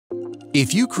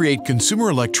If you create consumer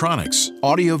electronics,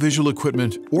 audiovisual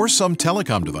equipment, or some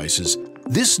telecom devices,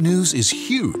 this news is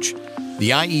huge. The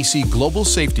IEC Global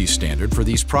Safety Standard for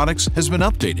these products has been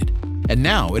updated, and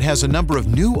now it has a number of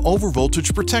new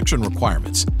overvoltage protection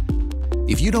requirements.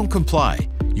 If you don't comply,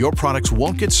 your products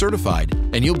won't get certified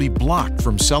and you'll be blocked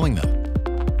from selling them.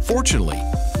 Fortunately,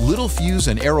 Littelfuse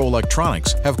and Aero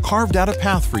Electronics have carved out a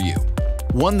path for you,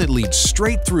 one that leads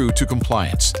straight through to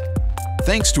compliance,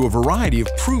 thanks to a variety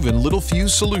of proven Littelfuse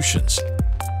solutions.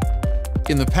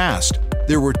 In the past,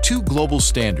 there were two global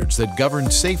standards that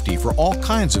governed safety for all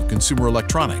kinds of consumer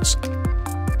electronics.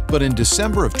 But in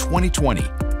December of 2020,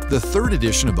 the third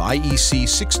edition of IEC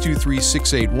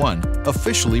 623681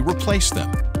 officially replaced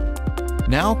them.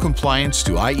 Now compliance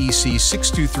to IEC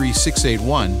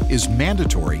 623681 is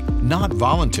mandatory, not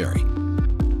voluntary,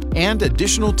 and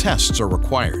additional tests are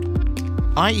required.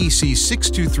 IEC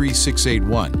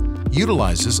 623681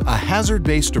 utilizes a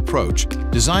hazard-based approach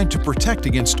designed to protect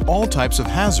against all types of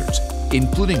hazards,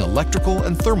 including electrical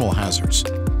and thermal hazards.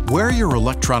 Where your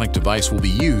electronic device will be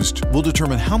used will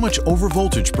determine how much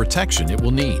overvoltage protection it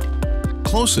will need.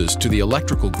 Closest to the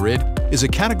electrical grid is a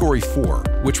Category 4,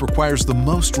 which requires the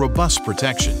most robust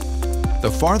protection.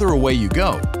 The farther away you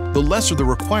go, the lesser the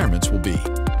requirements will be.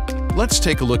 Let's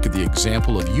take a look at the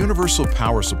example of universal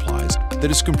power supplies that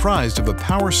is comprised of a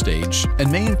power stage and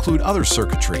may include other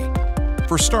circuitry.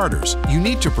 For starters, you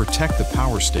need to protect the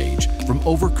power stage from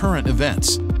overcurrent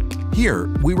events. Here,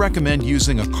 we recommend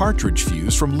using a cartridge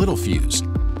fuse from Littelfuse.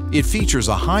 It features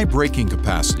a high braking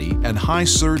capacity and high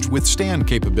surge withstand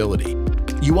capability.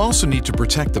 You also need to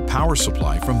protect the power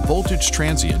supply from voltage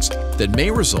transients that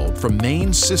may result from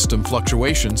main system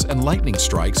fluctuations and lightning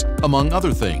strikes, among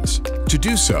other things. To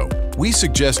do so, we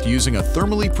suggest using a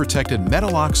thermally protected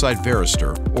metal oxide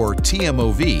varistor, or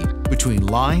TMOV, between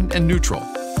line and neutral.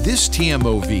 This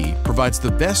TMOV provides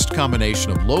the best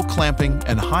combination of low clamping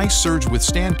and high surge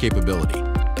withstand capability,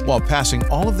 while passing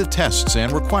all of the tests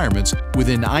and requirements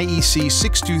within IEC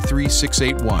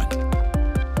 623681.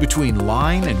 Between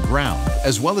line and ground,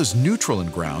 as well as neutral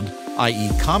and ground, i.e.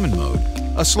 common mode,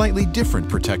 a slightly different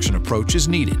protection approach is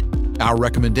needed. Our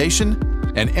recommendation?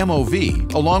 An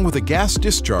MOV along with a gas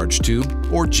discharge tube,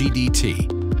 or GDT.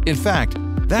 In fact,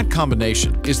 that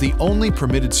combination is the only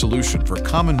permitted solution for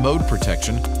common mode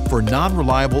protection for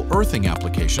non-reliable earthing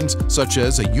applications such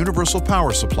as a universal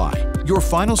power supply. Your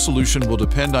final solution will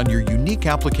depend on your unique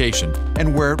application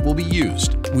and where it will be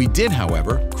used. We did,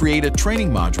 however, create a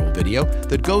training module video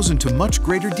that goes into much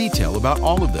greater detail about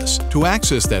all of this. To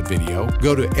access that video,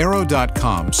 go to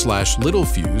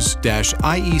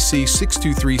aero.com/Littelfuse-IEC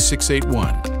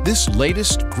 623681. This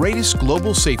latest, greatest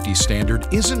global safety standard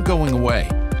isn't going away,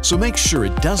 so make sure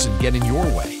it doesn't get in your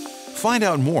way. Find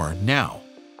out more now.